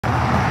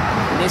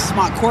this is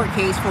my court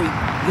case for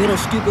little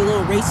stupid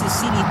little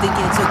racist city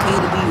thinking it's okay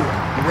to be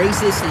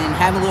racist and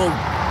having little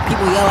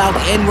people yell out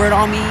the N-word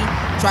on me,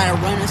 try to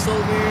run us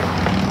over.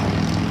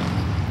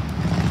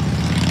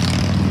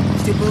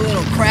 Stupid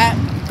little crap.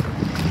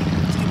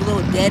 Stupid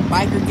little dead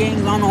biker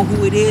gangs. I don't know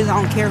who it is.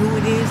 I don't care who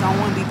it is. I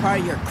don't want to be part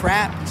of your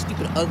crap. You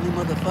stupid ugly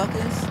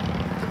motherfuckers.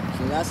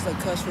 So that's the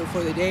cuss word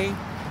for the day.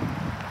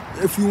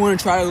 If you want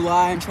to try to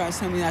lie and try to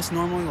tell me that's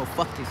normal, go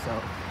fuck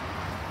yourself.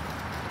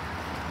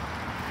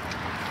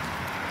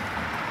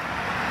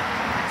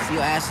 See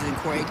your asses in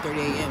court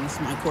 8:30 a.m. This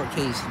is my court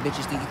case.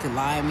 Bitches think you could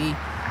lie at me.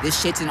 This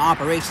shit's in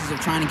operations of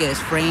trying to get us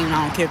framed.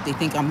 I don't care if they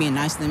think I'm being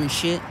nice to them and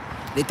shit.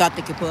 They thought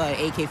they could put an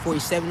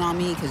AK-47 on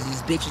me because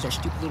these bitches are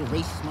stupid little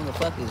racist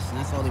motherfuckers, and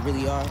that's all they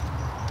really are.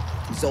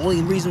 It's the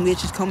only reason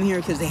bitches come here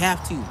because they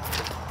have to.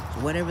 So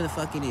whatever the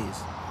fuck it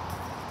is.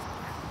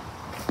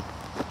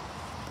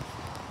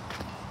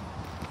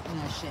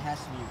 That shit has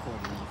to be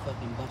recorded. You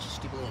fucking bunch of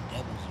stupid little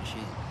devils and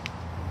shit.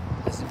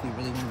 That's if we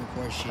really want to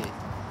record shit.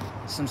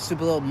 Some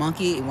stupid little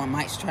monkey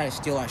might try to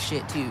steal our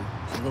shit too.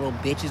 Some little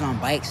bitches on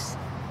bikes.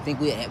 Think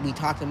we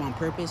talked to them on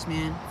purpose,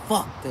 man?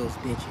 Fuck those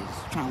bitches.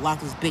 We're trying to lock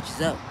those bitches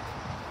up.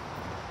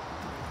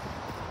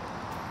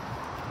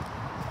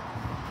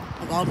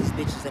 Like all these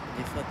bitches up with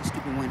their fucking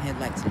stupid one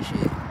headlights and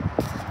shit.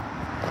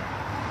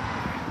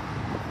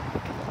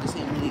 This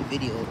ain't really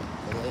video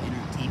for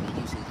entertainment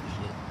uses and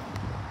shit.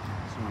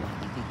 So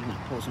you think you're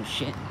gonna pull some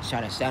shit and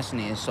try to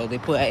assassinate us. So they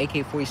put an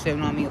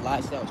AK-47 on me,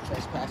 lied that I was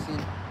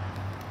trespassing.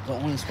 The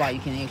only spot you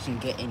can actually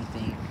get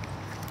anything.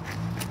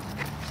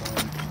 So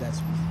that's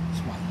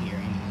why here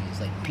anyways.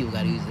 Like people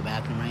gotta use the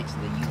bathroom, right? So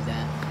they use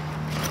that.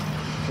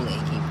 Pull the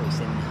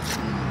AK-47 out.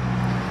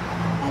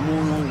 I'm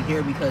only over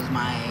here because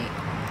my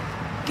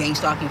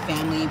gang-stalking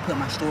family put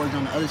my storage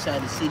on the other side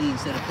of the city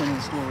instead of putting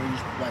the storage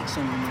like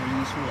somewhere more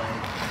useful,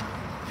 like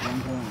where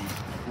I'm going,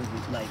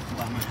 like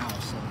by my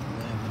house or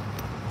whatever.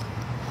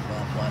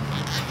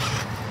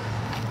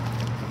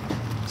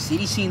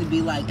 Cities seem to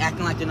be like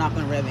acting like they're not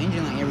gonna rev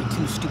engine like every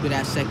 2 stupid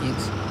ass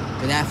seconds.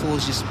 But that fool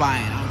is just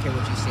spying. I don't care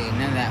what you say.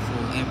 None of that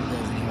fool ever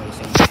goes anywhere to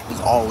say. He's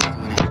always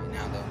doing that.